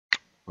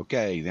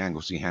Okay, the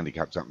Anglesey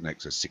Handicap's up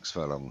next, a 6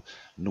 furlong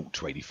 0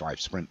 to 85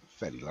 sprint,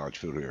 fairly large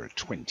field here at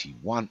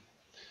 21.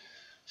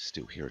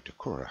 Still here at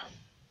Takura.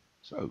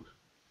 So,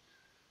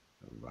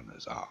 the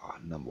runners are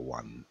number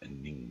 1,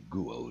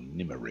 Ninguo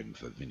Nimarim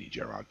for Vinnie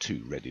Gerard,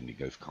 2, Red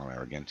Indigo for Carl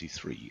Arroganti,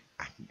 3,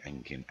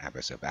 Ankin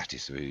Abbas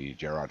Abatis for Vinnie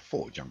Gerard,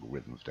 4, Jungle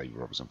Rhythm for David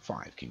Robertson,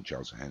 5, King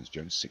Charles for Hans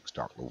Jones, 6,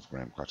 Dark Lord for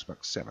Graham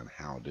Clutterbuck, 7,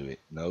 How Do It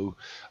No,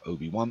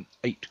 Obi-Wan,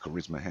 8,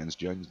 Charisma Hans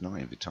Jones,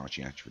 9,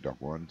 Vitachi Atch for Doc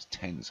Warren,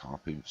 10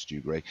 Harpoon for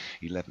Stu Gray,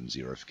 11,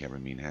 0 for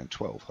Kevin Meanhand,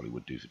 12,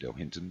 Hollywood Do for Del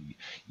Hinton,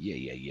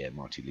 Yeah,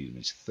 Marty Leadham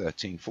is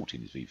 13,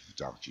 14 is V for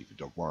Vitachi for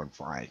Doc Warren,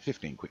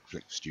 15, Quick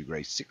Flick for Stu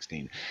Gray,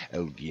 16,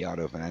 El Guiado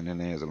for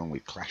Ananez, along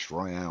with Clash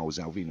Royale,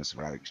 Zalvinus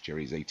for Alex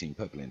Cherry's 18,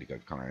 Purple Indigo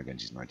for Conor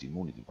Against 19,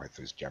 Morning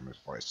Pythos, Jammer's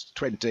Forest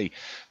 20,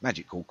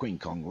 Magic Call, Queen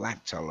Kong,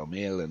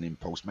 Lactalomil and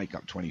Impulse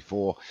Makeup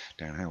 24,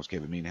 Down House,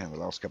 Kevin Meanhand, the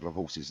last couple of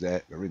horses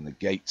there, they're in the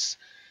gates,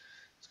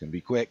 it's going to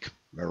be quick,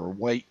 they're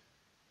away,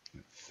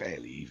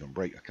 fairly even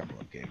break, a couple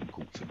of getting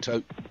caught for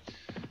tote,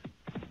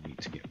 need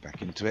to get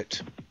back into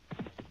it,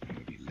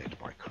 going to be led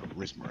by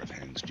Charisma of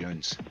Hans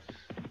Jones,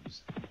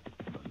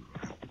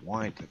 out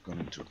wide, they've gone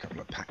into a couple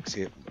of packs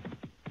here,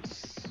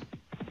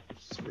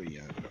 3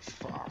 over the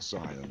far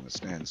side on the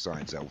stand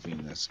side.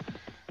 Zalvinus,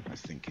 I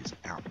think, is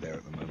out there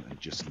at the moment and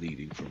just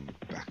leading from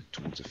back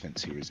towards the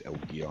fence. Here is El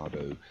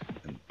Guiado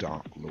and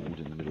Dark Lord.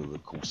 In the middle of the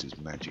course is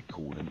Magic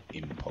Call and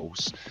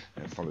Impulse.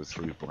 Followed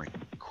through by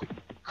Quick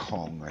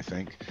Kong, I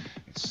think.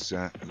 It's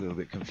a little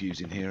bit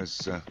confusing here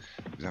as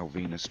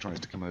Zalvinus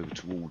tries to come over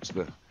towards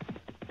the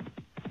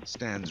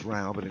stands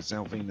rail, but it's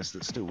Zalvinus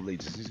that still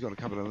leads us. He's got a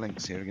couple of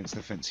lengths here against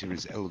the fence. Here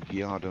is El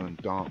Guiado and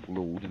Dark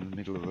Lord. In the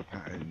middle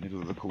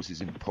of the course is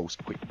Impulse,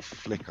 Quick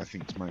Flick. I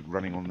think it's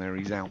running on there.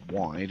 He's out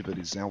wide, but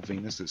it's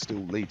Zalvinus that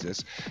still leads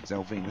us.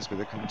 Zalvinus, but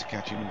they're coming to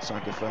catch him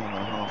inside the furlong and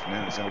a half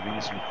now. It's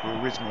Zalvinus and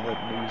Charisma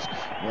that moves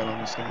well on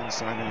the stand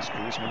side, and it's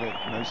Charisma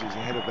that noses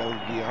ahead of El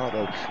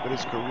Guiado, but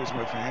it's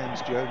Charisma for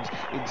Hans Jones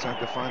inside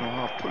the final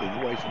half, pulling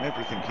away from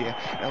everything here.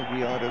 El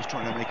Guiado's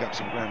trying to make up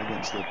some ground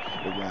against the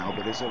rail,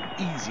 but it's an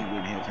easy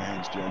win here for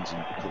Hans Jones,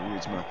 and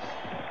Charisma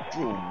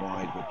drawn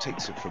wide but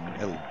takes it from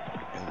El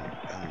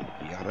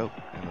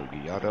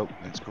Guiado.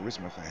 That's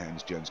Charisma for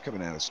Hans Jones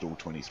coming out of stall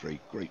 23.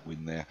 Great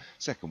win there.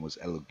 Second was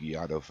El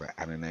Guiado for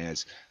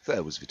Ananez.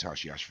 Third was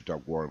Vitachi Ash for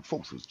Doug Warren.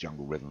 Fourth was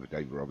Jungle Rhythm for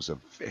David Robertson.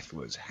 Fifth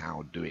was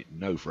How Do It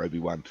No for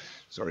Obi-Wan.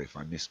 Sorry if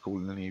I missed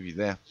calling any of you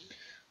there.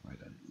 I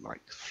don't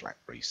like flat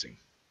racing.